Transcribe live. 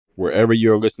Wherever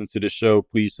you're listening to the show,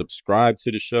 please subscribe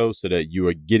to the show so that you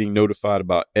are getting notified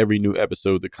about every new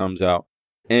episode that comes out,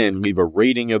 and leave a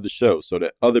rating of the show so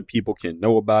that other people can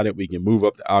know about it. We can move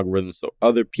up the algorithm so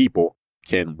other people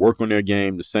can work on their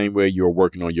game the same way you're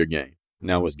working on your game.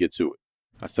 Now let's get to it.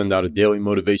 I send out a daily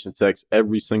motivation text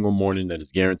every single morning that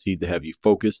is guaranteed to have you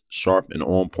focused, sharp, and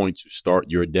on point to start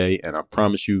your day. And I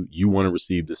promise you, you want to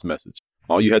receive this message.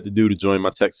 All you have to do to join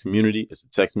my text community is to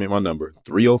text me at my number,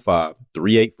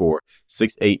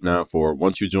 305-384-6894.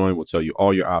 Once you join, we'll tell you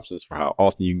all your options for how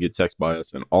often you can get text by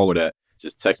us and all of that.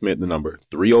 Just text me at the number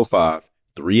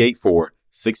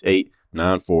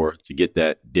 305-384-6894 to get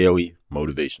that daily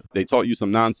motivation. They taught you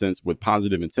some nonsense with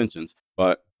positive intentions,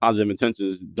 but positive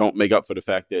intentions don't make up for the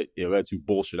fact that it led to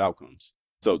bullshit outcomes.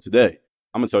 So today,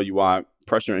 I'm going to tell you why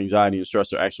pressure, anxiety, and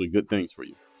stress are actually good things for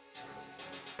you.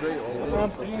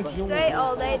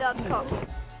 StrayAllDay.com.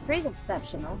 Pretty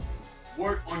exceptional.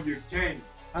 Work on your game.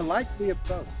 I like the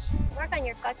approach. Work on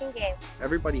your fucking game.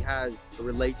 Everybody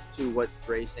relates to what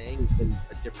Dre's saying in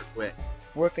a different way.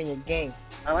 Work on your game.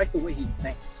 I like the way he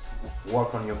thinks.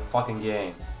 Work on your fucking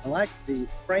game. I like the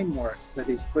frameworks that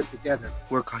he's put together.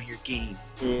 Work on your game.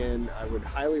 And I would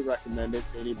highly recommend it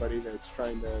to anybody that's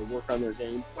trying to work on their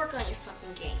game. Work on your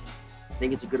fucking game. I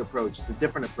think it's a good approach. It's a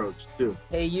different approach, too.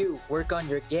 Hey, you, work on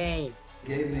your game.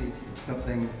 Gave me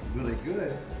something really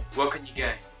good. Work on your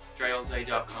game.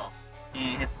 StrayAllDay.com.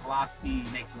 And his philosophy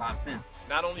makes a lot of sense.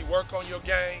 Not only work on your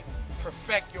game,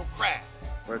 perfect your craft.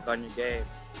 Work on your game.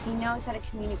 He knows how to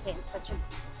communicate in such a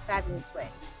fabulous way.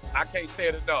 I can't say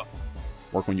it enough.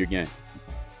 Work on your game.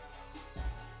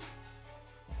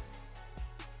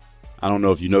 I don't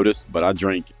know if you noticed, but I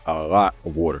drink a lot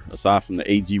of water. Aside from the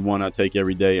AG1 I take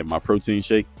every day and my protein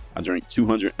shake, I drink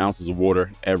 200 ounces of water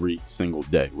every single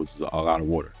day, which is a lot of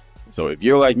water. So if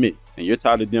you're like me and you're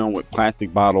tired of dealing with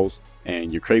plastic bottles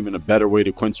and you're craving a better way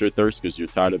to quench your thirst because you're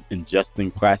tired of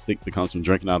ingesting plastic that comes from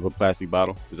drinking out of a plastic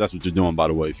bottle, because that's what you're doing, by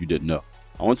the way, if you didn't know,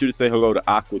 I want you to say hello to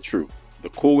AquaTrue, the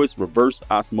coolest reverse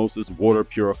osmosis water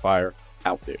purifier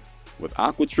out there. With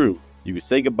AquaTrue, you can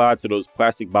say goodbye to those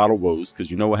plastic bottle woes,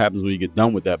 because you know what happens when you get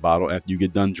done with that bottle after you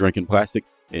get done drinking plastic.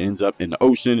 It ends up in the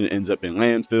ocean, it ends up in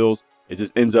landfills, it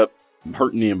just ends up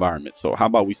hurting the environment. So how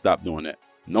about we stop doing that?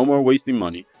 No more wasting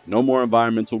money, no more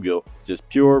environmental guilt, just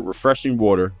pure, refreshing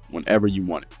water whenever you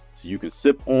want it. So you can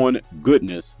sip on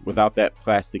goodness without that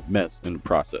plastic mess in the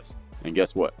process. And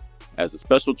guess what? As a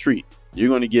special treat, you're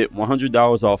going to get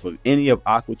 $100 off of any of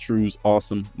AquaTrue's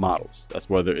awesome models. That's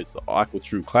whether it's the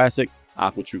AquaTrue Classic,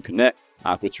 AquaTrue Connect,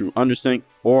 AquaTrue Undersink,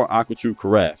 or AquaTrue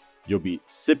Carafe. You'll be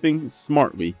sipping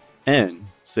smartly and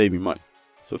saving money.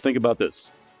 So think about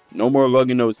this. No more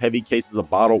lugging those heavy cases of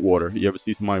bottled water. You ever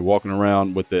see somebody walking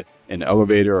around with in the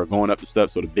elevator or going up the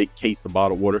steps with a big case of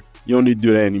bottled water? You don't need to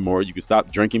do that anymore. You can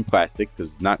stop drinking plastic because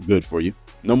it's not good for you.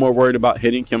 No more worried about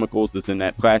hidden chemicals that's in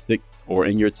that plastic or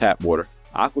in your tap water.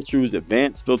 AquaTrue's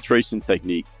advanced filtration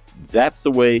technique zaps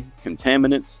away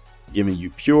contaminants, giving you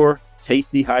pure,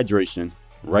 tasty hydration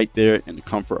right there in the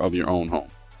comfort of your own home.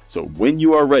 So when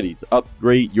you are ready to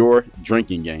upgrade your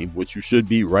drinking game, which you should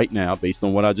be right now based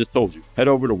on what I just told you, head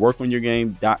over to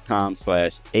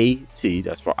workonyourgame.com/AT.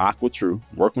 That's for AquaTrue.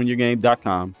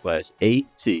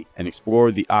 Workonyourgame.com/AT and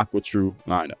explore the AquaTrue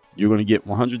lineup. You're going to get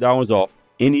 $100 off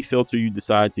any filter you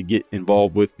decide to get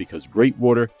involved with, because great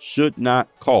water should not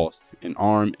cost an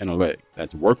arm and a leg.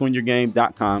 That's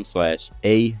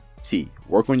workonyourgame.com/AT.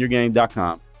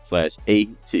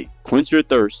 Workonyourgame.com/AT. Quench your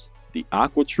thirst the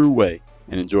AquaTrue way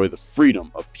and enjoy the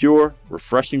freedom of pure,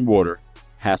 refreshing water,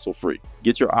 hassle-free.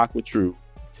 Get your AquaTrue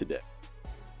today.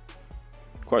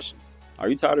 Question: are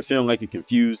you tired of feeling like a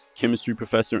confused chemistry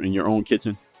professor in your own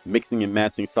kitchen, mixing and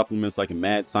matching supplements like a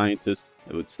mad scientist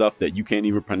with stuff that you can't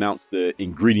even pronounce the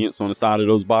ingredients on the side of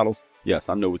those bottles? Yes,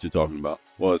 I know what you're talking about.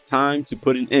 Well, it's time to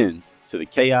put an end to the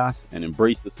chaos and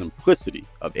embrace the simplicity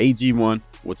of AG1,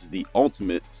 which is the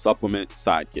ultimate supplement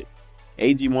sidekick.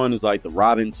 AG1 is like the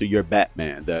Robin to your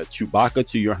Batman, the Chewbacca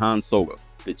to your Han Solo,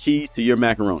 the cheese to your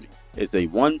macaroni. It's a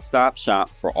one-stop shop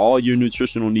for all your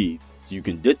nutritional needs, so you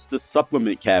can ditch the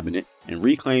supplement cabinet and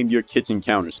reclaim your kitchen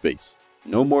counter space.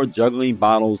 No more juggling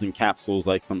bottles and capsules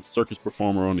like some circus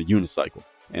performer on a unicycle.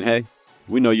 And hey,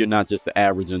 we know you're not just the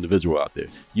average individual out there.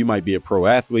 You might be a pro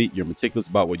athlete, you're meticulous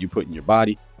about what you put in your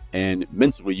body, and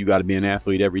mentally you got to be an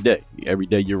athlete every day. Every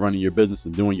day you're running your business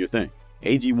and doing your thing.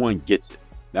 AG1 gets it.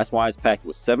 That's why it's packed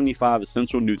with 75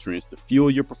 essential nutrients to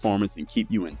fuel your performance and keep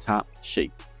you in top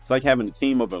shape. It's like having a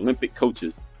team of Olympic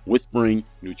coaches whispering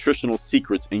nutritional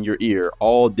secrets in your ear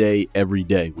all day, every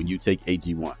day when you take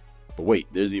AG1. But wait,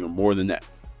 there's even more than that.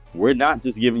 We're not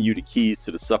just giving you the keys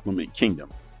to the supplement kingdom.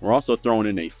 We're also throwing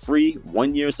in a free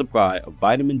 1-year supply of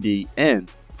vitamin D and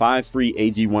 5 free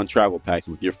AG1 travel packs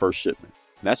with your first shipment.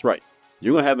 That's right.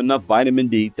 You're going to have enough vitamin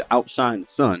D to outshine the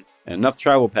sun and enough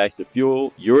travel packs to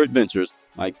fuel your adventures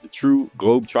like the true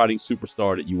globe-trotting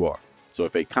superstar that you are. So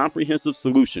if a comprehensive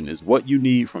solution is what you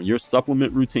need from your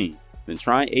supplement routine, then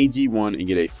try AG1 and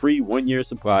get a free 1-year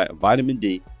supply of vitamin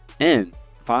D and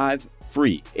 5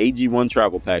 free AG1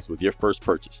 travel packs with your first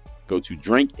purchase. Go to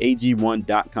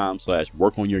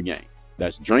drinkag1.com/workonyourgame.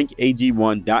 That's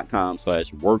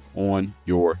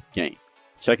drinkag1.com/workonyourgame.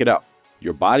 Check it out.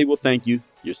 Your body will thank you.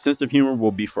 Your sense of humor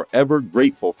will be forever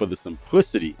grateful for the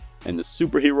simplicity and the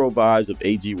superhero vibes of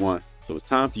AG1. So it's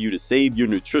time for you to save your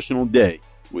nutritional day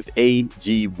with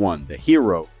AG1, the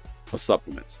hero of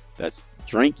supplements. That's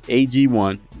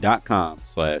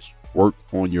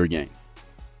drinkag1.com/workonyourgame.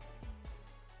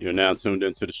 You're now tuned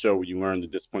into the show where you learn the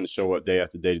discipline to show up day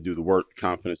after day to do the work, the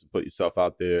confidence to put yourself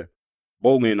out there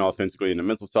boldly and authentically, and the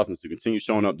mental toughness to continue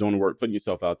showing up, doing the work, putting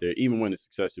yourself out there, even when the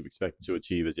success you've expected to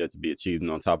achieve is yet to be achieved. And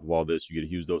on top of all this, you get a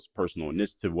huge dose of personal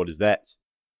initiative. What is that?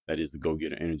 That is the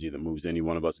go-getter energy that moves any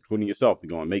one of us, including yourself, to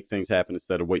go and make things happen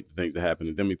instead of waiting for things to happen.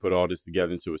 And then we put all this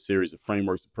together into a series of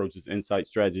frameworks, approaches, insights,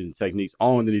 strategies, and techniques,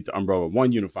 all underneath the umbrella of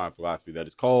one unified philosophy that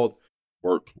is called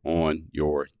Work on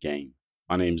Your Game.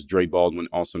 My name is Dre Baldwin,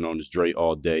 also known as Dre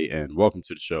All Day, and welcome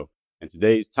to the show. And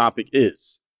today's topic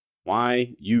is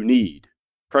why you need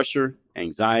pressure,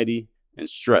 anxiety, and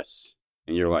stress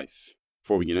in your life.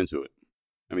 Before we get into it,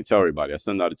 let me tell everybody, I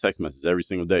send out a text message every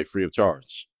single day, free of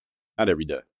charge. Not every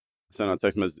day. I send out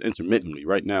text messages intermittently.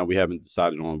 Right now, we haven't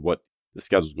decided on what the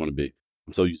schedule is going to be.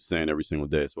 I'm so used to saying every single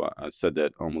day. So I said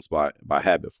that almost by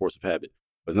habit, force of habit.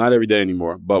 But it's not every day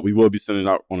anymore, but we will be sending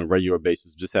out on a regular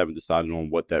basis. Just haven't decided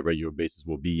on what that regular basis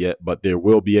will be yet, but there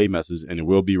will be a message and it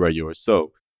will be regular.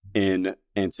 So in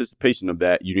anticipation of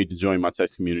that, you need to join my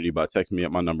text community by texting me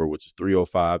at my number, which is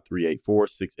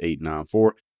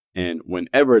 305-384-6894. And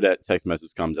whenever that text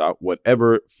message comes out,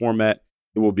 whatever format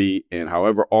it will be and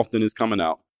however often it's coming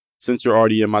out, since you're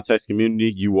already in my text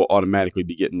community, you will automatically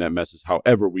be getting that message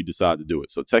however we decide to do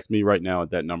it. So text me right now at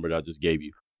that number that I just gave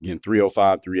you. Again,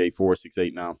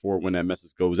 305-384-6894. When that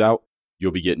message goes out,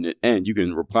 you'll be getting it. And you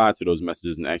can reply to those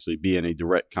messages and actually be in a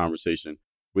direct conversation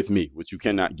with me, which you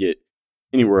cannot get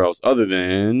anywhere else other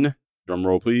than, drum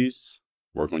roll please,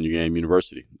 Work on Your Game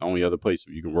University. The only other place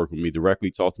where you can work with me directly,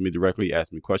 talk to me directly,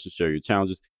 ask me questions, share your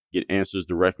challenges, get answers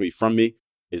directly from me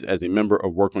is as a member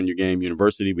of Work on Your Game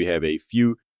University. We have a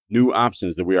few new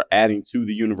options that we are adding to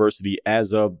the university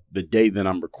as of the day that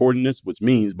I'm recording this, which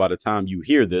means by the time you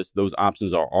hear this, those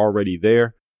options are already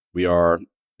there.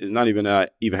 It's not even I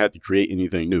even had to create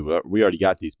anything new. We already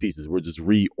got these pieces. We're just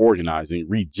reorganizing,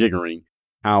 rejiggering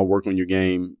how Work on Your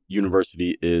Game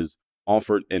University is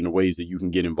offered and the ways that you can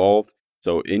get involved.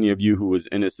 So any of you who was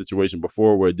in a situation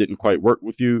before where it didn't quite work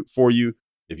for you,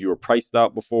 if you were priced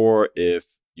out before,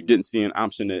 if you didn't see an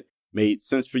option that made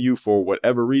sense for you for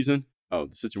whatever reason, the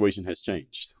situation has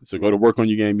changed. So go to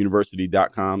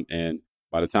workonyourgameuniversity.com, and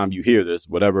by the time you hear this,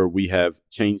 whatever we have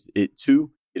changed it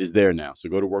to, it is there now. So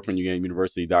go to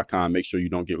workonyourgameuniversity.com. Make sure you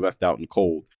don't get left out in the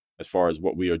cold as far as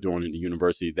what we are doing in the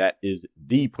university. That is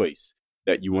the place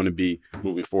that you want to be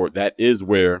moving forward. That is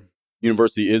where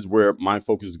university is where my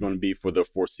focus is going to be for the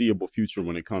foreseeable future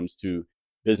when it comes to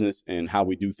business and how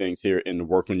we do things here in the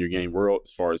Work on Your Game world,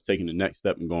 as far as taking the next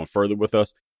step and going further with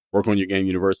us. Work on Your Game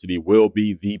University will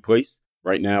be the place.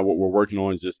 Right now, what we're working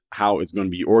on is just how it's going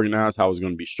to be organized, how it's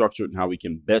going to be structured, and how we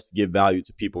can best give value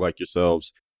to people like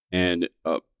yourselves and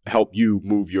help you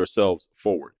move yourselves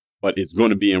forward. But it's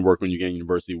going to be in Work on Your Game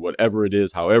University. Whatever it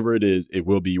is, however it is, it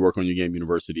will be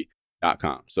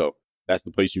workonyourgameuniversity.com. So that's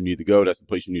the place you need to go. That's the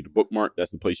place you need to bookmark.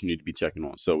 That's the place you need to be checking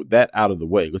on. So with that out of the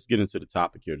way, let's get into the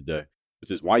topic here today,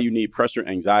 which is why you need pressure,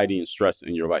 anxiety, and stress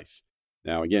in your life.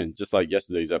 Now, again, just like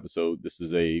yesterday's episode, this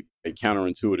is a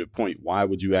counterintuitive point. Why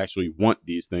would you actually want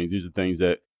these things? These are things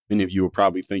that many of you will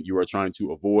probably think you are trying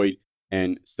to avoid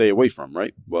and stay away from,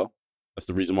 right? Well, that's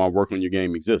the reason why Work on Your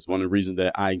Game exists. One of the reasons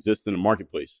that I exist in the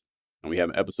marketplace. And we have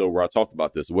an episode where I talked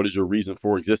about this. What is your reason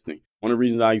for existing? One of the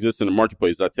reasons I exist in the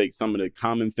marketplace is I take some of the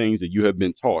common things that you have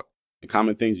been taught, the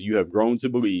common things that you have grown to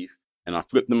believe, and I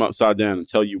flip them upside down and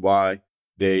tell you why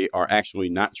they are actually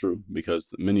not true,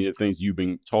 because many of the things you've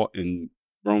been taught and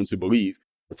grown to believe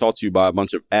were taught to you by a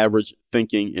bunch of average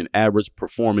thinking and average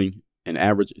performing and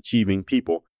average achieving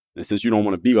people. And since you don't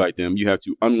want to be like them, you have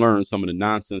to unlearn some of the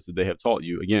nonsense that they have taught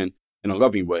you. Again, in a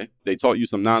loving way, they taught you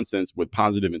some nonsense with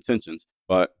positive intentions,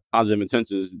 but positive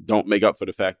intentions don't make up for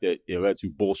the fact that it led to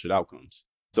bullshit outcomes.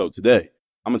 So today,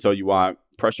 I'm going to tell you why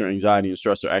pressure, anxiety, and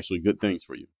stress are actually good things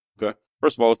for you. Okay.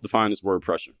 First of all, let's define this word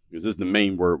pressure, because this is the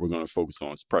main word we're going to focus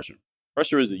on, is pressure.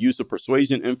 Pressure is the use of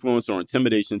persuasion, influence, or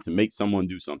intimidation to make someone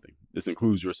do something. This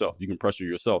includes yourself. You can pressure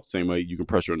yourself the same way you can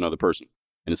pressure another person,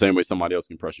 in the same way somebody else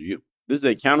can pressure you. This is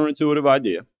a counterintuitive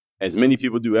idea, as many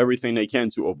people do everything they can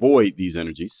to avoid these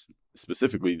energies,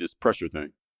 specifically this pressure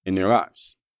thing, in their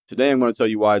lives. Today, I'm going to tell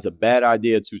you why it's a bad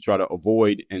idea to try to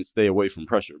avoid and stay away from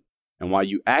pressure, and why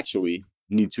you actually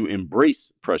need to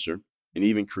embrace pressure and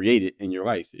even create it in your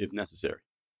life if necessary.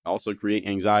 Also create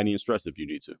anxiety and stress if you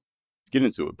need to. Let's get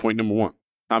into it. Point number one.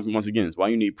 Once again, is why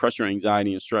you need pressure,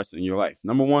 anxiety, and stress in your life.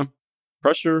 Number one,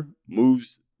 pressure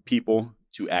moves people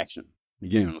to action.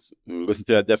 Again, let's listen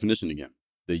to that definition again.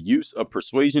 The use of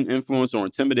persuasion, influence, or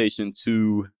intimidation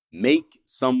to make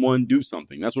someone do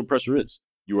something. That's what pressure is.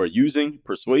 You are using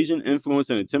persuasion, influence,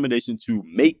 and intimidation to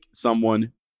make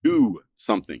someone do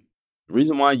something. The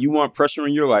reason why you want pressure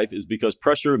in your life is because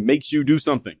pressure makes you do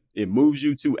something. It moves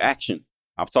you to action.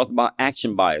 I've talked about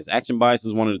action bias. Action bias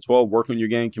is one of the 12 work on your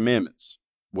game commandments,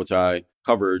 which I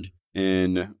covered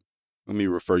in, let me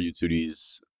refer you to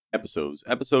these episodes.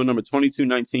 Episode number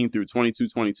 2219 through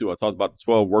 2222, I talked about the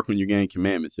 12 work on your game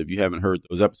commandments. If you haven't heard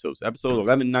those episodes. Episode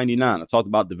 1199, I talked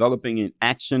about developing an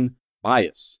action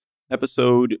bias.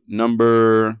 Episode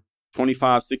number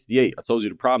 2568, I told you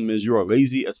the problem is you are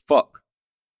lazy as fuck.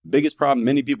 Biggest problem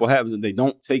many people have is that they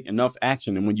don't take enough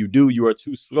action. And when you do, you are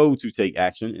too slow to take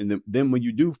action. And then when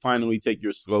you do finally take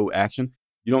your slow action,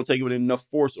 you don't take it with enough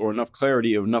force or enough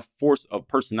clarity or enough force of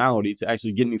personality to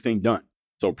actually get anything done.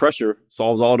 So pressure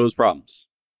solves all those problems.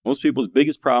 Most people's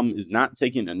biggest problem is not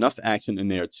taking enough action, and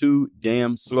they are too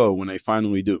damn slow when they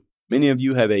finally do. Many of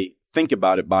you have a think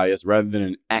about it bias rather than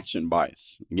an action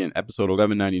bias. Again, episode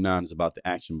 1199 is about the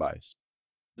action bias.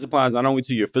 This applies not only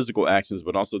to your physical actions,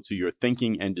 but also to your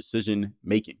thinking and decision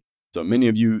making. So many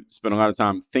of you spend a lot of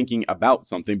time thinking about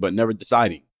something, but never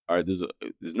deciding. All right, there's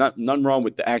nothing wrong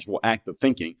with the actual act of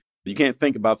thinking, but you can't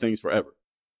think about things forever.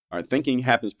 All right, thinking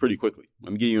happens pretty quickly.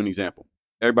 Let me give you an example.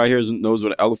 Everybody here knows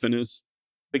what an elephant is.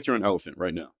 Picture an elephant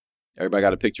right now. Everybody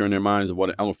got a picture in their minds of what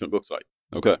an elephant looks like.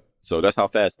 Okay, so that's how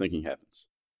fast thinking happens.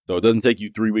 So it doesn't take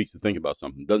you 3 weeks to think about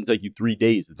something. It doesn't take you 3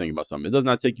 days to think about something. It does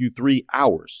not take you 3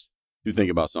 hours to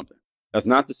think about something. That's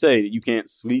not to say that you can't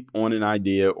sleep on an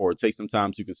idea or take some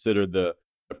time to consider the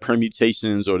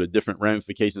permutations or the different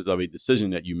ramifications of a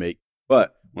decision that you make.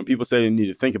 But when people say they need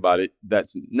to think about it,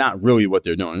 that's not really what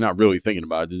they're doing. They're not really thinking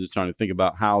about it. They're just trying to think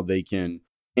about how they can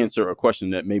answer a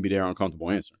question that maybe they're uncomfortable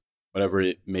answering, whatever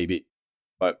it may be.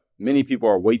 But many people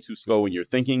are way too slow in your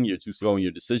thinking. You're too slow in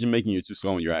your decision making. You're too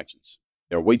slow in your actions.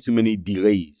 There are way too many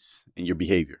delays in your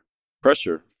behavior.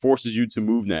 Pressure forces you to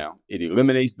move now. It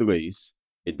eliminates delays.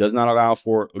 It does not allow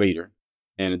for later.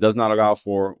 And it does not allow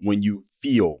for when you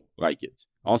feel like it.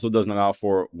 Also doesn't allow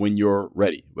for when you're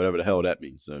ready, whatever the hell that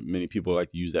means. Many people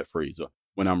like to use that phrase,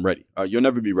 when I'm ready. You'll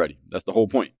never be ready. That's the whole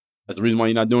point. That's the reason why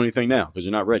you're not doing anything now, because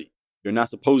you're not ready. You're not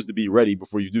supposed to be ready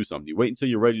before you do something. You wait until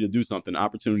you're ready to do something. The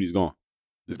opportunity is gone.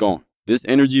 It's gone. This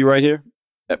energy right here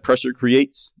that pressure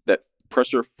creates, that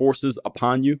pressure forces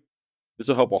upon you, this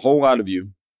will help a whole lot of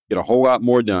you get a whole lot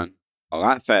more done a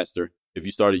lot faster if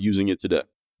you started using it today.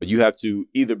 But you have to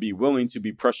either be willing to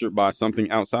be pressured by something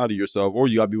outside of yourself, or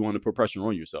you got to be willing to put pressure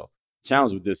on yourself. The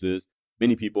challenge with this is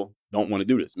many people don't want to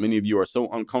do this. Many of you are so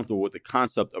uncomfortable with the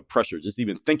concept of pressure. Just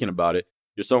even thinking about it,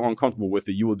 you're so uncomfortable with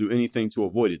it, you will do anything to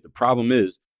avoid it. The problem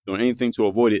is doing anything to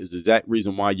avoid it is the exact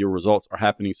reason why your results are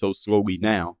happening so slowly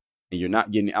now. And you're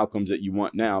not getting the outcomes that you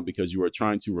want now because you are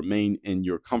trying to remain in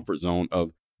your comfort zone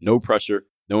of no pressure,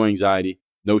 no anxiety,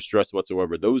 no stress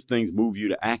whatsoever. Those things move you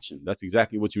to action. That's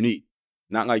exactly what you need.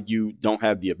 Not like you don't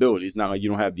have the ability. It's not like you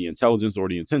don't have the intelligence or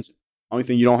the intention. Only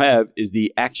thing you don't have is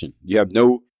the action. You have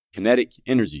no kinetic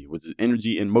energy, which is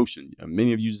energy in motion.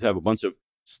 Many of you just have a bunch of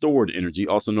stored energy,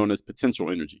 also known as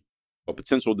potential energy. But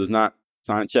potential does not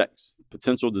sign checks.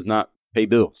 Potential does not pay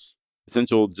bills.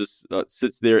 Potential just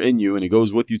sits there in you, and it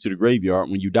goes with you to the graveyard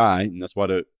when you die. And that's why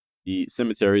the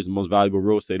cemetery is the most valuable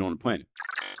real estate on the planet.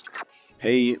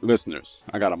 Hey, listeners,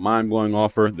 I got a mind-blowing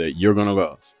offer that you're going to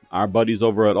love. Our buddies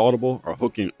over at Audible are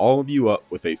hooking all of you up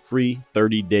with a free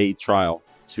 30-day trial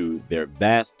to their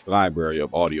vast library of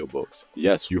audiobooks.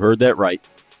 Yes, you heard that right.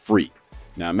 Free.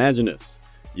 Now imagine this.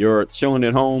 You're chilling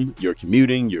at home, you're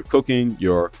commuting, you're cooking,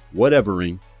 you're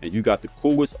whatevering, and you got the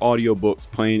coolest audiobooks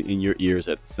playing in your ears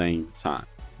at the same time.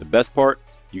 The best part,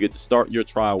 you get to start your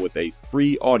trial with a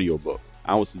free audiobook.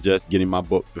 I would suggest getting my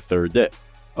book The Third Day.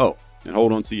 Oh, and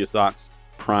hold on to your socks,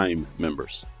 Prime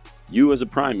members. You as a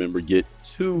Prime member get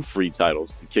 2 free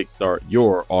titles to kickstart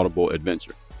your Audible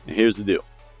adventure. And here's the deal.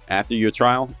 After your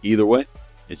trial, either way,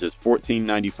 it's just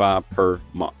 $14.95 per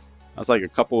month. That's like a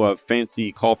couple of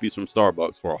fancy coffees from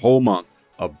Starbucks for a whole month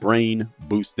of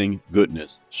brain-boosting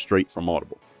goodness straight from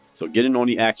Audible. So get in on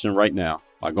the action right now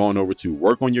by going over to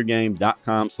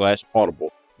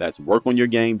workonyourgame.com/audible. That's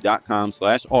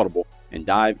workonyourgame.com/audible and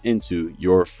dive into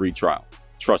your free trial.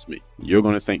 Trust me, you're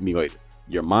going to thank me later.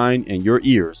 Your mind and your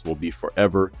ears will be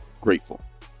forever grateful.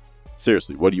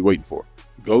 Seriously, what are you waiting for?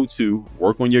 Go to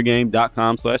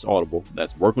workonyourgame.com/audible.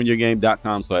 That's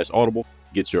workonyourgame.com/audible.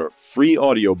 Get your free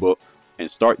audiobook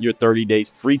and start your 30 days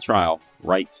free trial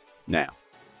right now.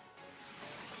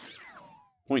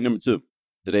 Point number 2.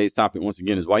 Today's topic, once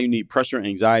again, is why you need pressure,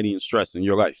 anxiety, and stress in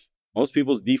your life. Most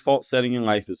people's default setting in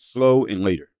life is slow and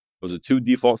later. Those are 2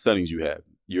 default settings you have.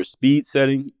 Your speed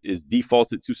setting is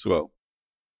defaulted to slow,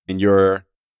 and your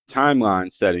timeline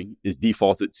setting is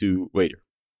defaulted to later.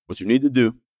 What you need to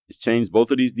do is change both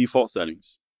of these default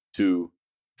settings to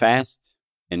fast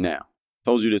and now. I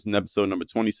told you this in episode number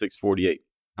 2648,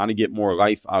 how to get more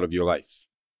life out of your life.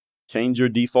 Change your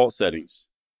default settings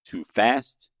to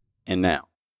fast and now.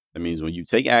 That means when you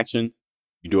take action,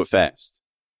 you do it fast.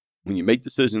 When you make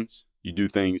decisions, you do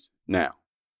things now.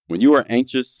 When you are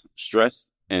anxious, stressed,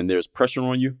 and there's pressure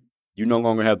on you, you no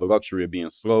longer have the luxury of being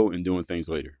slow and doing things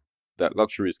later. That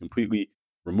luxury is completely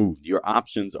removed. Your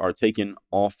options are taken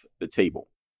off the table.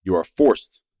 You are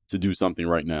forced to do something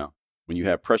right now when you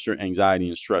have pressure, anxiety,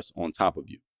 and stress on top of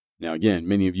you. Now, again,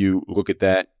 many of you look at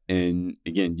that and,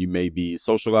 again, you may be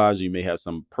socialized. You may have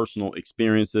some personal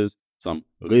experiences, some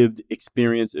lived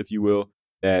experience, if you will,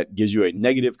 that gives you a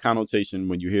negative connotation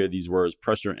when you hear these words,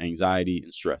 pressure, anxiety,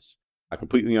 and stress. I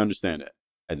completely understand that.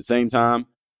 At the same time,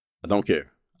 I don't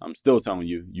care. I'm still telling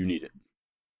you, you need it.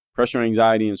 Pressure,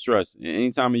 anxiety, and stress.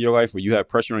 Any time in your life where you have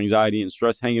pressure, anxiety, and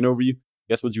stress hanging over you,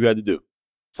 guess what you had to do?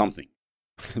 Something.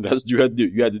 That's what you had to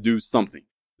do. You had to do something.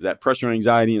 That pressure,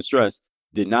 anxiety, and stress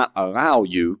did not allow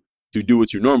you to do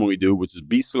what you normally do, which is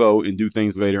be slow and do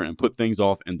things later and put things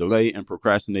off and delay and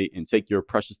procrastinate and take your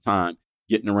precious time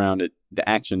getting around the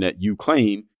action that you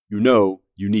claim you know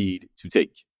you need to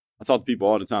take. I talk to people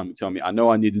all the time who tell me, I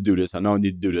know I need to do this. I know I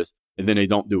need to do this. And then they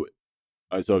don't do it.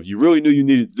 All right, so if you really knew you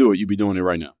needed to do it, you'd be doing it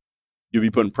right now. You'd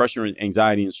be putting pressure and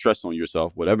anxiety and stress on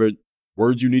yourself, whatever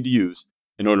words you need to use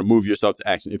in order to move yourself to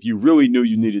action. If you really knew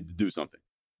you needed to do something.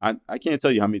 I can't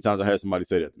tell you how many times I had somebody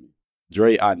say that to me.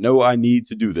 Dre, I know I need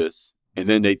to do this. And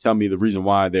then they tell me the reason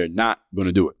why they're not going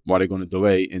to do it, why they're going to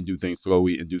delay and do things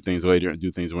slowly and do things later and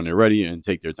do things when they're ready and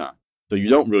take their time. So you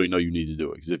don't really know you need to do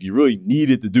it. Because if you really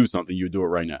needed to do something, you'd do it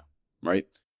right now, right?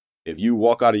 If you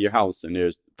walk out of your house and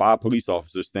there's 5 police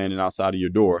officers standing outside of your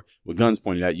door with guns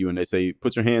pointed at you and they say,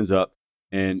 put your hands up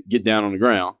and get down on the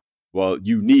ground. Well,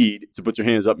 you need to put your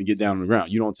hands up and get down on the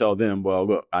ground. You don't tell them, well,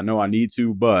 look, I know I need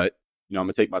to, but I'm going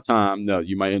to take my time. No,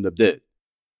 you might end up dead.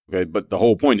 Okay. But the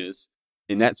whole point is,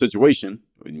 in that situation,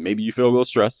 maybe you feel a little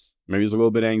stress, maybe there's a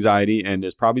little bit of anxiety, and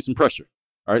there's probably some pressure.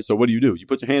 All right. So what do? You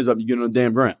put your hands up, you get on the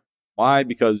damn ground. Why?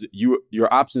 Because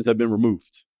your options have been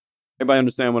removed. Everybody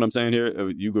understand what I'm saying here?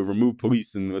 You could remove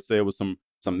police and let's say it was some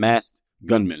masked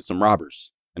gunmen, some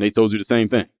robbers, and they told you the same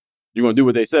thing. You're going to do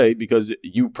what they say because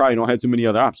you probably don't have too many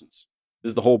other options.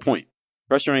 This is the whole point.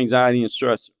 Pressure, anxiety, and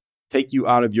stress take you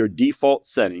out of your default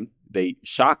setting. They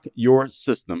shock your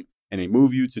system and they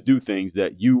move you to do things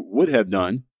that you would have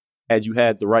done had you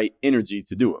had the right energy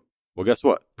to do it. Well, guess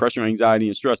what? Pressure, anxiety,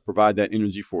 and stress provide that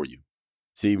energy for you.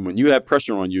 See, when you have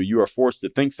pressure on you, you are forced to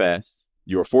think fast.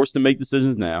 You are forced to make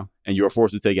decisions now, and you are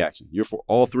forced to take action.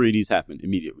 All 3 of these happen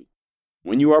immediately.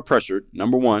 When you are pressured,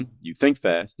 number 1, you think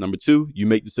fast. Number 2, you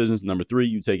make decisions. Number 3,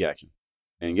 you take action.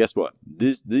 And guess what?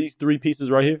 These 3 pieces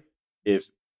right here, if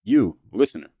you,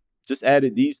 listener, just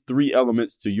added these 3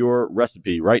 elements to your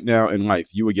recipe right now in life,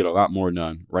 you would get a lot more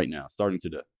done right now, starting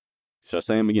today. Should I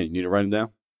say them again? You need to write them down.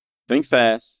 Think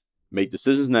fast, make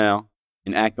decisions now,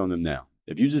 and act on them now.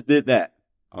 If you just did that,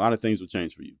 a lot of things will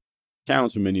change for you.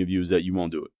 Challenge for many of you is that you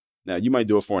won't do it. Now, you might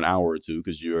do it for an hour or two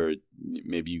because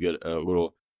maybe you get a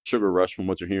little sugar rush from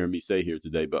what you're hearing me say here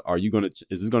today. But is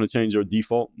this going to change your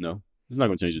default? No, it's not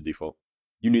going to change your default.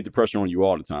 You need the pressure on you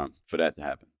all the time for that to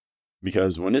happen.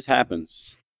 Because when this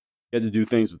happens, you have to do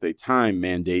things with a time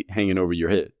mandate hanging over your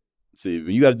head. See,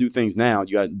 when you got to do things now,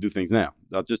 you got to do things now.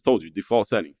 I just told you, default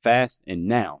setting, fast and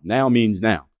now. Now means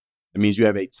now. It means you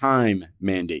have a time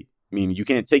mandate, meaning you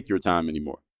can't take your time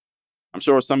anymore. I'm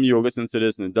sure some of you are listening to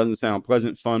this and it doesn't sound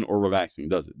pleasant, fun, or relaxing,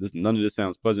 does it? None of this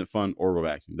sounds pleasant, fun, or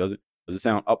relaxing, does it? Does it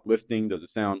sound uplifting? Does it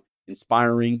sound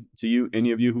inspiring to you?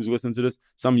 Any of you who's listening to this?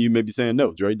 Some of you may be saying,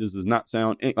 no, Dre, this does not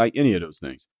sound like any of those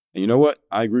things. And you know what?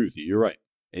 I agree with you. You're right.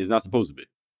 It's not supposed to be.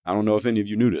 I don't know if any of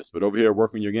you knew this, but over here at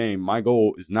Work on Your Game, my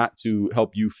goal is not to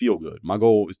help you feel good. My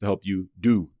goal is to help you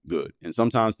do good. And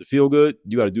sometimes to feel good,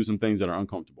 you got to do some things that are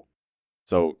uncomfortable.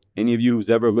 So any of you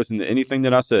who's ever listened to anything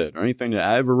that I said or anything that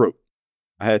I ever wrote,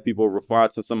 I had people reply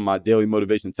to some of my daily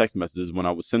motivation text messages when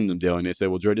I was sending them daily, and they say,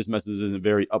 well, Dre, this message isn't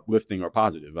very uplifting or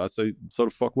positive. I say, so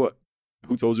the fuck what?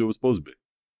 Who told you it was supposed to be?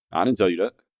 I didn't tell you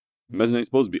that. The message ain't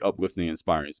supposed to be uplifting and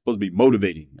inspiring. It's supposed to be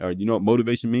motivating. All right, you know what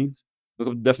motivation means? Look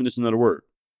up the definition of the word.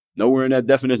 Nowhere in that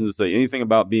definition does it say anything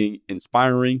about being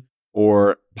inspiring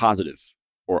or positive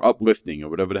or uplifting or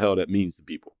whatever the hell that means to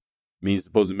people. It means it's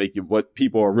supposed to make you, what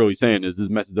people are really saying is this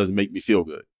message doesn't make me feel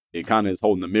good. It kind of is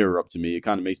holding the mirror up to me. It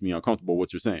kind of makes me uncomfortable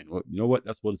what you're saying. Well, you know what?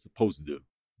 That's what it's supposed to do.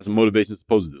 That's what motivation is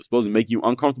supposed to do. It's supposed to make you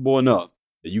uncomfortable enough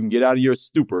that you can get out of your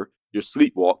stupor, your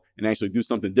sleepwalk, and actually do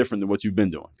something different than what you've been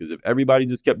doing. Because if everybody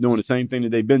just kept doing the same thing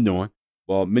that they've been doing,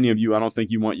 well, many of you, I don't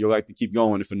think you want your life to keep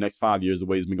going for the next 5 years the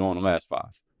way it's been going the last 5.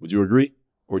 Would you agree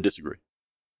or disagree?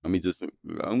 Let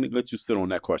me let you sit on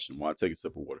that question while I take a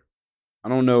sip of water. I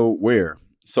don't know where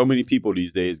so many people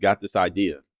these days got this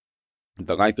idea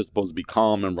that life is supposed to be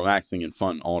calm and relaxing and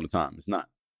fun all the time. It's not.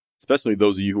 Especially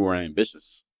those of you who are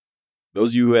ambitious.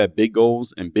 Those of you who have big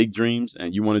goals and big dreams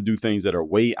and you want to do things that are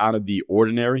way out of the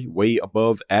ordinary, way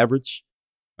above average.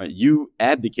 You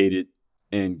abdicated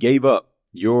and gave up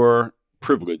your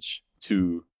privilege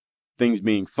to things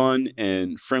being fun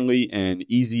and friendly and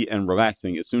easy and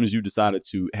relaxing as soon as you decided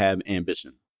to have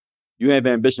ambition. You have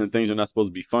ambition and things are not supposed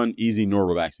to be fun, easy, nor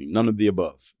relaxing. None of the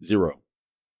above. 0.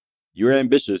 You're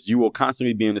ambitious. You will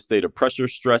constantly be in a state of pressure,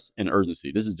 stress, and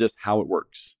urgency. This is just how it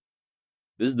works.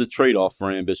 This is the trade-off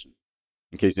for ambition,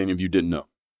 in case any of you didn't know.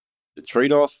 The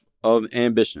trade-off of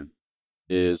ambition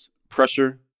is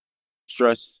pressure,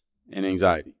 stress, and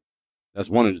anxiety. That's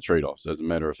one of the trade-offs, as a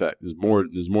matter of fact. There's more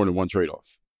than one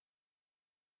trade-off.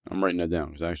 I'm writing that down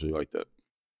because I actually like that.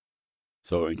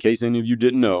 So in case any of you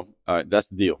didn't know, all right, that's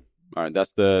the deal. All right,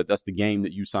 that's the game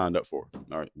that you signed up for.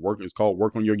 All right, it's called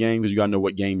Work on Your Game because you got to know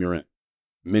what game you're in.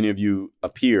 Many of you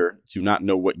appear to not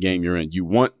know what game you're in. You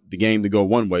want the game to go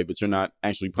one way, but you're not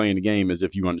actually playing the game as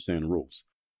if you understand the rules.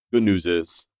 Good news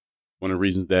is, one of the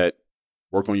reasons that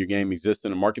Work on Your Game exists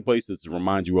in the marketplace is to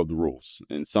remind you of the rules.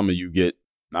 And some of you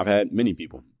I've had many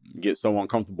people get so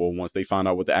uncomfortable once they find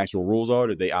out what the actual rules are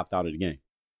that they opt out of the game.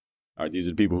 All right, these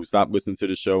are the people who stop listening to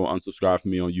the show, unsubscribe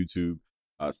from me on YouTube,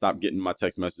 stop getting my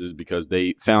text messages because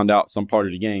they found out some part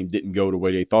of the game didn't go the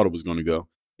way they thought it was going to go.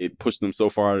 It pushed them so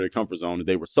far out of their comfort zone that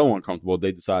they were so uncomfortable,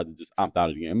 they decided to just opt out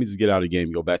of the game. Let me just get out of the game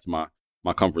and go back to my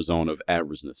comfort zone of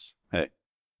averageness. Hey,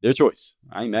 their choice.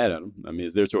 I ain't mad at them. I mean,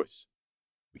 it's their choice.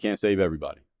 We can't save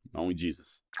everybody. Only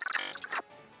Jesus.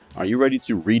 Are you ready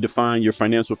to redefine your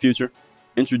financial future?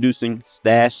 Introducing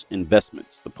Stash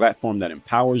Investments, the platform that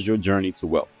empowers your journey to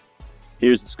wealth.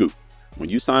 Here's the scoop. When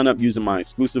you sign up using my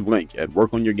exclusive link at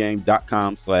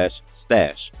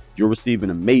workonyourgame.com/stash, you'll receive an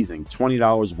amazing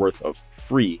 $20 worth of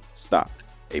free stock,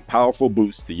 a powerful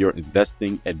boost to your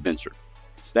investing adventure.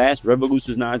 Stash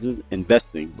revolutionizes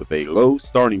investing with a low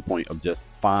starting point of just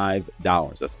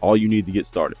 $5. That's all you need to get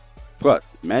started.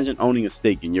 Plus, imagine owning a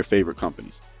stake in your favorite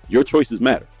companies. Your choices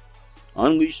matter.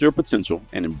 Unleash your potential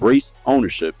and embrace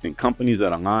ownership in companies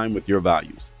that align with your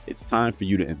values. It's time for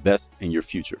you to invest in your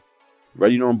future.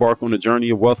 Ready to embark on a journey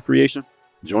of wealth creation?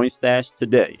 Join Stash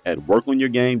today at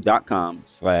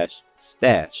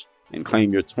workonyourgame.com/stash and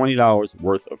claim your $20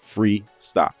 worth of free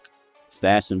stock.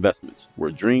 Stash Investments,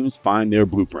 where dreams find their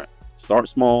blueprint. Start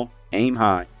small, aim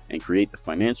high, and create the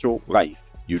financial life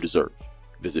you deserve.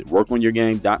 Visit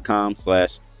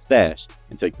workonyourgame.com/stash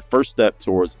and take the first step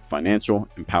towards financial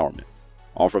empowerment.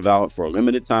 Offer valid for a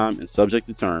limited time and subject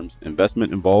to terms.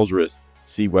 Investment involves risk.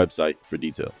 See website for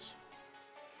details.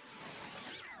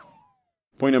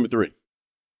 Point number 3.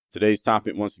 Today's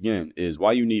topic, once again, is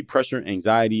why you need pressure,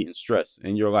 anxiety, and stress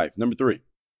in your life. Number 3,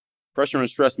 pressure and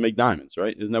stress make diamonds,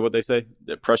 right? Isn't that what they say?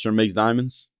 That pressure makes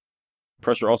diamonds?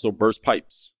 Pressure also bursts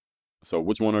pipes. So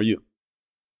which one are you?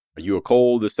 Are you a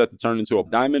coal that's set to turn into a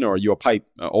diamond, or are you a pipe,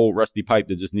 an old rusty pipe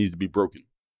that just needs to be broken?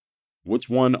 Which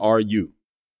one are you?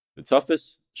 The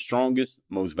toughest, strongest,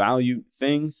 most valued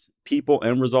things, people,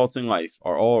 and results in life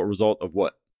are all a result of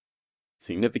what?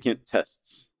 Significant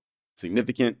tests.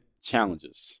 Significant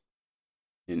challenges.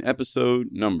 In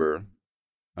episode number,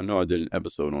 I know I did an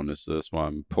episode on this, so that's why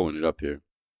I'm pulling it up here.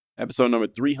 Episode number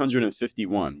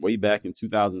 351, way back in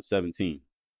 2017,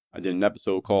 I did an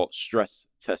episode called Stress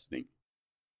Testing.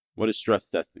 What is stress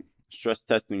testing? Stress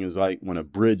testing is like when a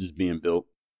bridge is being built,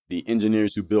 the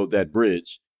engineers who build that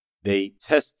bridge, they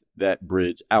test that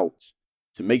bridge out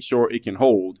to make sure it can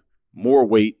hold more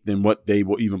weight than what they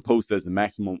will even post as the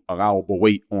maximum allowable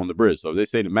weight on the bridge. So if they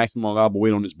say the maximum allowable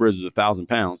weight on this bridge is 1,000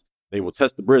 pounds, they will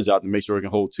test the bridge out to make sure it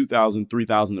can hold 2,000,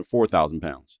 3,000, or 4,000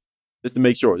 pounds. Just to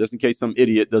make sure, just in case some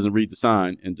idiot doesn't read the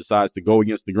sign and decides to go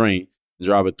against the grain and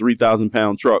drive a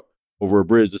 3,000-pound truck over a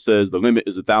bridge that says the limit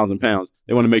is 1,000 pounds.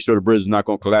 They want to make sure the bridge is not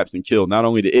going to collapse and kill not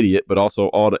only the idiot, but also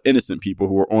all the innocent people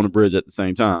who are on the bridge at the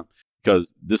same time,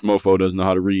 because this mofo doesn't know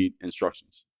how to read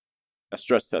instructions. That's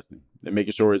stress testing. They're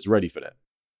making sure it's ready for that.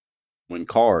 When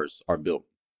cars are built,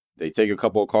 they take a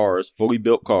couple of cars, fully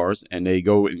built cars, and they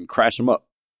go and crash them up.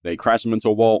 They crash them into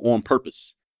a wall on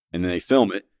purpose, and then they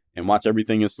film it and watch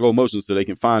everything in slow motion so they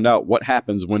can find out what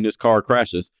happens when this car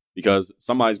crashes, because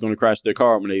somebody's going to crash their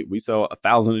car. When we sell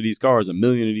 1,000 of these cars, 1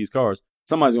 million of these cars,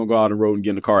 somebody's going to go out on the road and get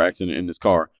in a car accident in this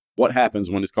car. What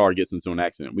happens when this car gets into an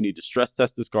accident? We need to stress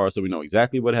test this car so we know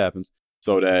exactly what happens,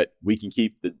 so that we can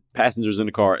keep the passengers in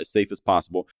the car as safe as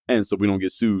possible, and so we don't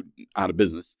get sued out of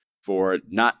business for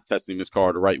not testing this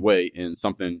car the right way, and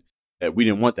something that we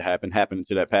didn't want to happen happening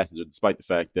to that passenger, despite the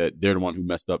fact that they're the one who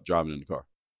messed up driving in the car.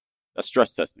 That's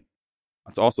stress testing.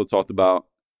 I've also talked about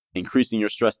increasing your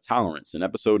stress tolerance in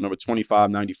episode number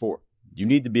 2594. You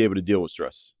need to be able to deal with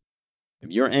stress.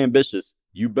 If you're ambitious,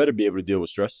 you better be able to deal with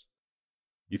stress.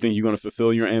 You think you're going to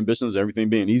fulfill your ambitions, everything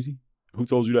being easy? Who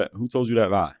told you that? Who told you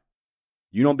that lie?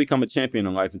 You don't become a champion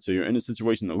in life until you're in a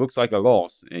situation that looks like a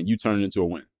loss and you turn it into a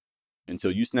win.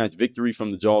 Until you snatch victory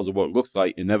from the jaws of what looks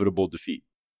like inevitable defeat.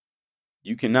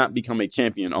 You cannot become a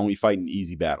champion only fighting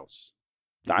easy battles.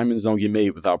 Diamonds don't get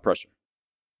made without pressure.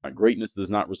 Greatness does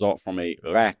not result from a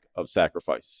lack of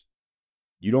sacrifice.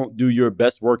 You don't do your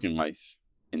best work in life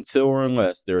until or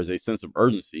unless there is a sense of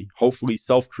urgency, hopefully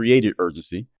self-created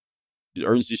urgency. The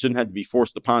urgency shouldn't have to be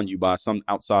forced upon you by some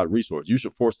outside resource. You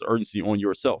should force the urgency on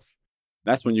yourself.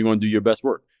 That's when you're going to do your best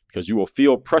work, because you will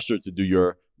feel pressure to do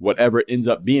your whatever ends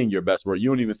up being your best work. You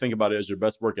don't even think about it as your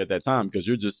best work at that time, because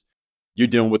you're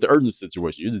dealing with the urgent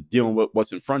situation. You're just dealing with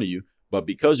what's in front of you. But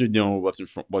because you're dealing with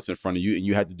what's in front of you, and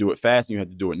you had to do it fast, and you had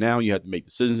to do it now, you had to make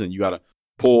decisions, and you got to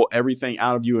pull everything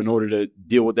out of you in order to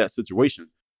deal with that situation.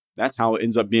 That's how it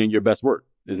ends up being your best work.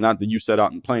 It's not that you set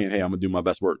out and plan, hey, I'm going to do my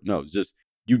best work. No, it's just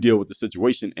you deal with the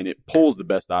situation, and it pulls the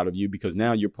best out of you, because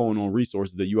now you're pulling on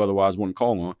resources that you otherwise wouldn't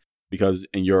call on, because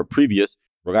in your previous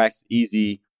relaxed,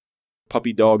 easy,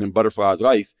 puppy dog and butterflies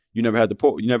life, you never had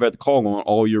to call on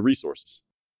all your resources.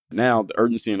 Now the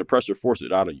urgency and the pressure force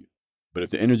it out of you. But if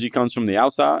the energy comes from the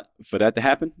outside for that to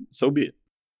happen, so be it.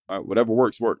 All right, whatever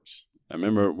works, works. Now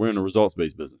remember, we're in a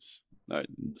results-based business. The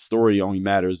story only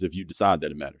matters if you decide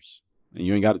that it matters. And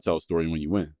you ain't got to tell a story when you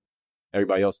win.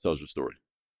 Everybody else tells your story.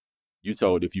 You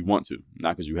tell it if you want to,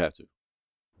 not because you have to.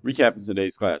 Recapping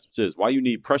today's class, which is why you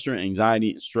need pressure,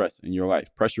 anxiety, and stress in your life.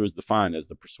 Pressure is defined as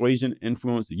the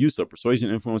use of persuasion,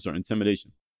 influence, or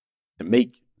intimidation to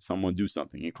make someone do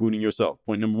something, including yourself.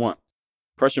 Point number 1,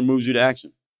 pressure moves you to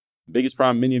action. The biggest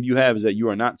problem many of you have is that you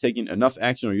are not taking enough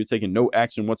action, or you're taking no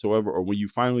action whatsoever, or when you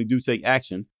finally do take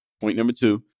action, point number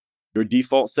 2, your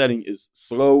default setting is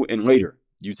slow and later.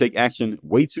 You take action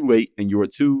way too late, and you are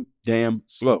too damn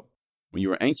slow. When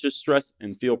you are anxious, stressed,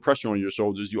 and feel pressure on your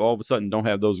shoulders, you all of a sudden don't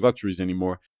have those luxuries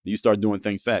anymore. You start doing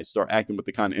things fast. You start acting with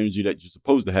the kind of energy that you're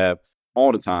supposed to have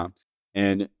all the time.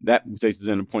 And that takes us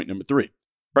into point number 3.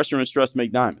 Pressure and stress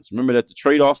make diamonds. Remember that the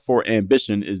trade-off for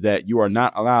ambition is that you are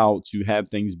not allowed to have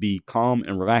things be calm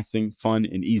and relaxing, fun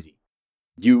and easy.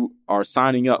 You are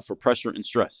signing up for pressure and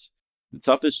stress. The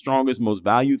toughest, strongest, most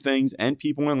valued things and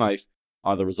people in life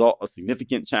are the result of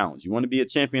significant challenge. You want to be a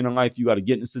champion in life, you got to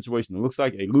get in a situation that looks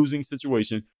like a losing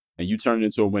situation, and you turn it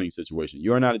into a winning situation.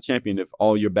 You are not a champion if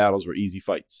all your battles were easy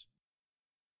fights.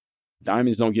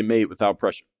 Diamonds don't get made without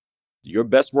pressure. Your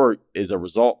best work is a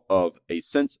result of a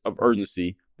sense of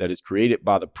urgency that is created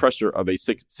by the pressure of a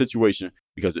situation,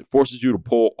 because it forces you to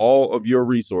pull all of your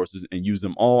resources and use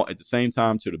them all at the same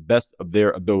time to the best of their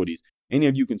abilities. Any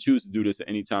of you can choose to do this at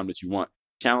any time that you want.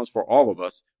 Challenge for all of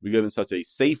us. We live in such a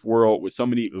safe world with so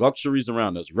many luxuries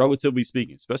around us, relatively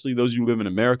speaking, especially those who live in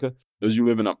America, those who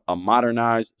live in a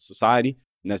modernized society.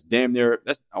 And that's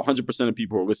 100% of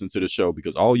people who are listening to the show,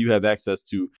 because all you have access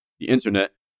to the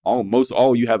internet. Most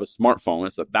all you have a smartphone.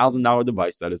 It's a $1,000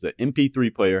 device that is an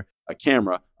MP3 player, a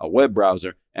camera, a web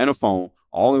browser, and a phone,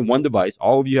 all in one device.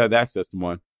 All of you have access to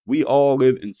one. We all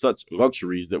live in such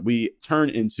luxuries that we turn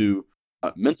into,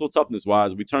 mental toughness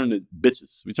wise, we turn to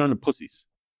bitches. We turn to pussies,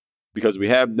 because we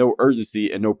have no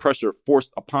urgency and no pressure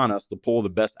forced upon us to pull the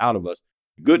best out of us.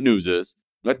 The good news is,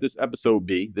 let this episode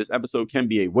can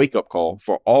be a wake-up call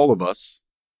for all of us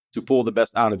to pull the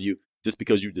best out of you just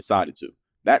because you decided to.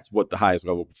 That's what the highest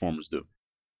level performers do.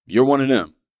 If you're one of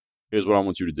them, here's what I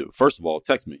want you to do. First of all,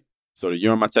 text me. so that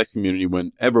you're in my text community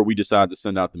whenever we decide to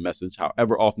send out the message,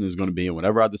 however often it's going to be, and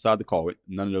whenever I decide to call it.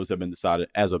 None of those have been decided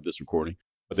as of this recording,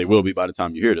 but they will be by the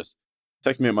time you hear this.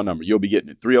 Text me at my number. You'll be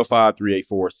getting it,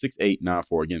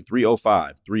 305-384-6894. Again,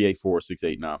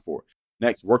 305-384-6894.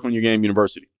 Next, Work on Your Game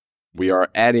University. We are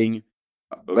adding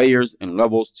layers and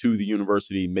levels to the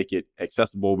university, make it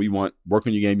accessible. We want Work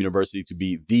on Your Game University to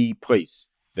be the place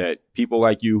that people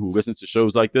like you who listen to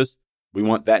shows like this, we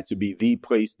want that to be the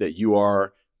place that you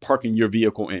are parking your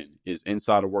vehicle in, is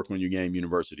inside of Work on Your Game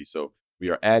University. So we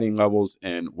are adding levels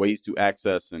and ways to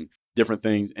access and different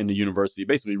things in the university,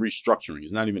 basically restructuring.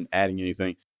 It's not even adding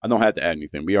anything. I don't have to add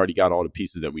anything. We already got all the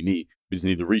pieces that we need. We just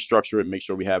need to restructure it, make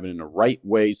sure we have it in the right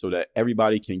way so that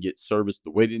everybody can get service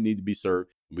the way they need to be served.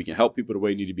 We can help people the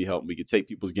way they need to be helped. We can take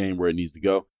people's game where it needs to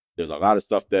go. There's a lot of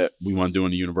stuff that we want to do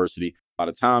in the university. By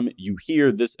the time you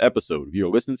hear this episode, if you're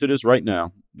listening to this right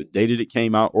now, the day that it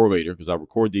came out or later, because I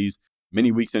record these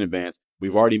many weeks in advance,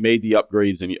 we've already made the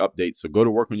upgrades and the updates. So go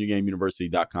to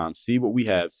workonyourgameuniversity.com, see what we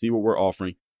have, see what we're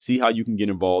offering, see how you can get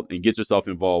involved and get yourself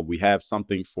involved. We have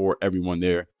something for everyone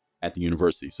there at the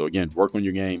university. So again,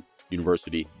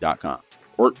 workonyourgameuniversity.com.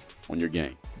 Work on your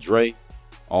game. Dre,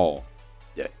 all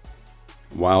day.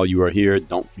 While you are here,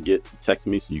 don't forget to text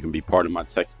me so you can be part of my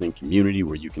texting community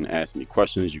where you can ask me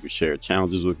questions. You can share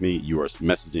challenges with me. You are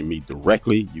messaging me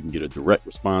directly. You can get a direct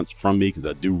response from me because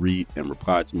I do read and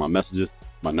reply to my messages.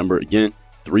 My number again,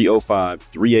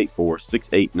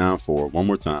 305-384-6894. One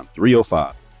more time,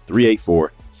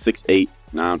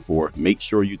 305-384-6894. Make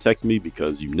sure you text me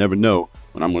because you never know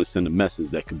when I'm going to send a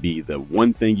message that could be the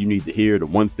one thing you need to hear, the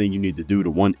one thing you need to do, the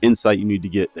one insight you need to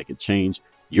get that could change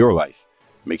your life.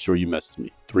 Make sure you message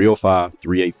me,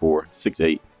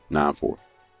 305-384-6894.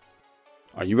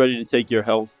 Are you ready to take your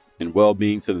health and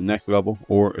well-being to the next level?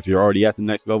 Or if you're already at the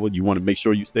next level, you want to make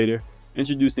sure you stay there?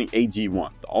 Introducing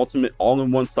AG1, the ultimate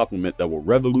all-in-one supplement that will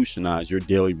revolutionize your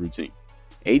daily routine.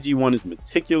 AG1 is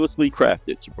meticulously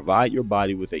crafted to provide your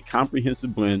body with a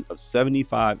comprehensive blend of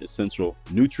 75 essential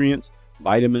nutrients,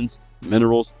 vitamins,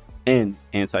 minerals, and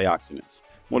antioxidants.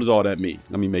 What does all that mean?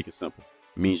 Let me make it simple.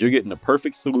 It means you're getting the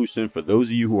perfect solution for those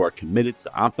of you who are committed to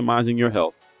optimizing your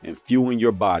health and fueling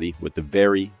your body with the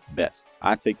very best.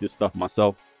 I take this stuff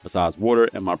myself. Besides water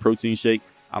and my protein shake,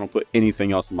 I don't put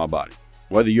anything else in my body.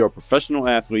 Whether you're a professional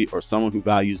athlete or someone who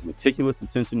values meticulous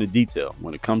attention to detail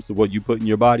when it comes to what you put in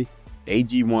your body,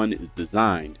 AG1 is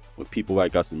designed with people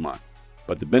like us in mind.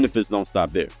 But the benefits don't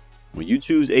stop there. When you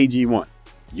choose AG1,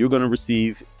 you're going to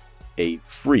receive a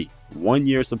free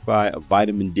 1-year supply of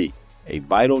vitamin D, a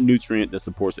vital nutrient that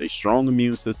supports a strong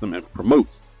immune system and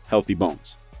promotes healthy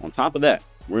bones. On top of that,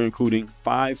 we're including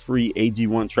 5 free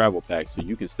AG1 travel packs so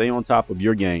you can stay on top of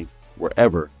your game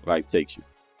wherever life takes you.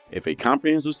 If a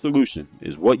comprehensive solution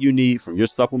is what you need from your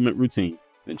supplement routine,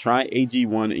 then try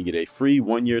AG1 and get a free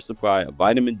 1-year supply of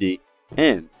vitamin D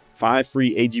and 5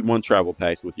 free AG1 travel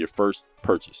packs with your first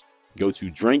purchase. Go to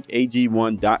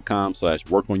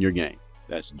drinkag1.com/workonyourgame.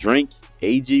 That's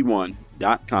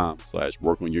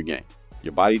drinkag1.com/workonyourgame.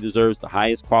 Your body deserves the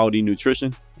highest quality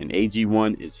nutrition, and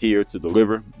AG1 is here to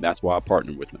deliver. That's why I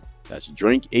partner with them. That's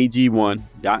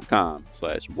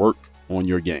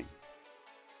drinkag1.com/workonyourgame.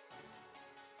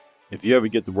 If you ever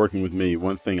get to working with me,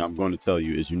 one thing I'm going to tell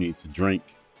you is you need to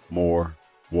drink more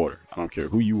water. I don't care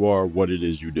who you are, what it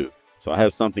is you do. So I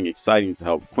have something exciting to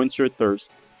help quench your thirst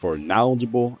for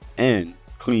knowledgeable and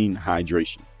clean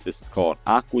hydration. This is called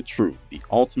AquaTrue, the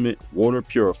ultimate water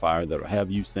purifier that will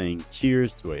have you saying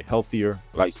cheers to a healthier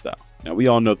lifestyle. Now, we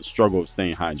all know the struggle of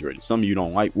staying hydrated. Some of you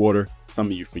don't like water. Some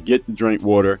of you forget to drink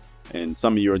water. And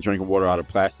some of you are drinking water out of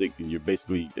plastic, and you're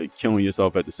basically killing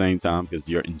yourself at the same time because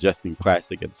you're ingesting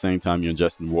plastic at the same time you're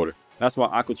ingesting water. That's why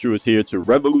AquaTrue is here to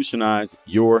revolutionize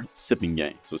your sipping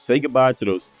game. So say goodbye to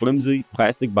those flimsy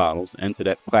plastic bottles and to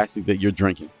that plastic that you're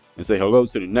drinking, and say hello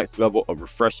to the next level of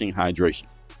refreshing hydration.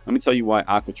 Let me tell you why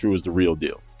AquaTrue is the real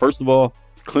deal. First of all,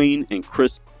 clean and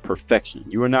crisp perfection.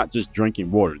 You are not just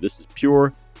drinking water. This is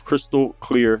pure, crystal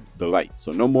clear delight.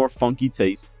 So no more funky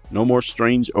taste, no more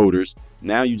strange odors.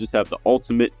 Now you just have the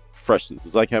ultimate freshness.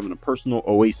 It's like having a personal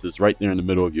oasis right there in the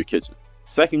middle of your kitchen.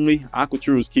 Secondly,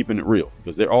 AquaTrue is keeping it real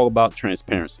because they're all about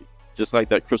transparency, just like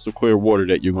that crystal clear water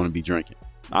that you're going to be drinking.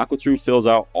 AquaTrue fills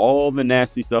out all the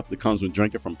nasty stuff that comes with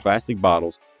drinking from plastic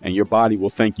bottles, and your body will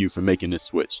thank you for making this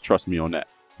switch. Trust me on that.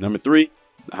 Number 3,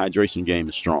 the hydration game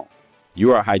is strong.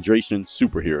 You are a hydration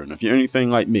superhero. And if you're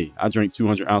anything like me, I drink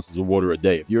 200 ounces of water a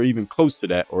day. If you're even close to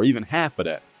that or even half of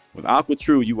that, with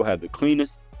AquaTrue, you will have the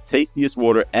cleanest, tastiest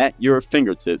water at your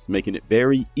fingertips, making it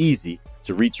very easy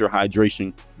to reach your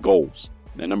hydration goals.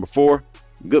 And number 4,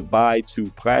 goodbye to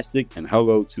plastic and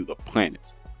hello to the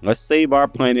planet. Let's save our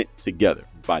planet together.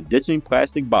 By ditching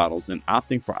plastic bottles and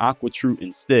opting for AquaTrue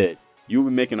instead, you'll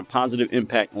be making a positive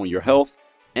impact on your health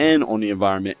and on the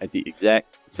environment at the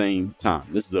exact same time.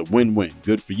 This is a win-win.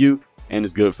 Good for you, and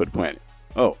it's good for the planet.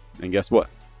 Oh, and guess what?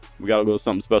 We got a little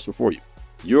something special for you.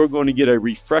 You're going to get a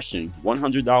refreshing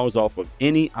 $100 off of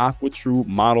any AquaTrue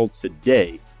model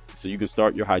today, so you can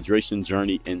start your hydration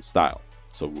journey in style.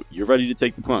 So you're ready to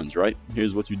take the plunge, right?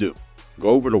 Here's what you do. Go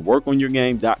over to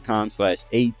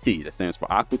workonyourgame.com/AT. That stands for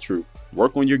AquaTrue.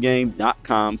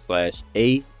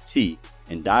 Workonyourgame.com/AT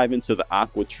and dive into the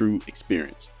AquaTrue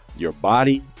experience. Your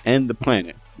body and the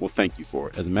planet will thank you for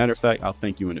it. As a matter of fact, I'll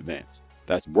thank you in advance.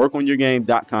 That's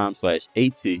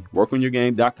workonyourgame.com/AT.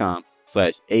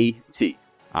 Workonyourgame.com/AT.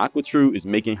 AquaTrue is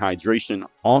making hydration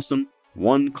awesome,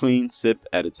 one clean sip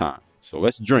at a time. So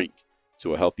let's drink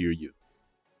to a healthier you.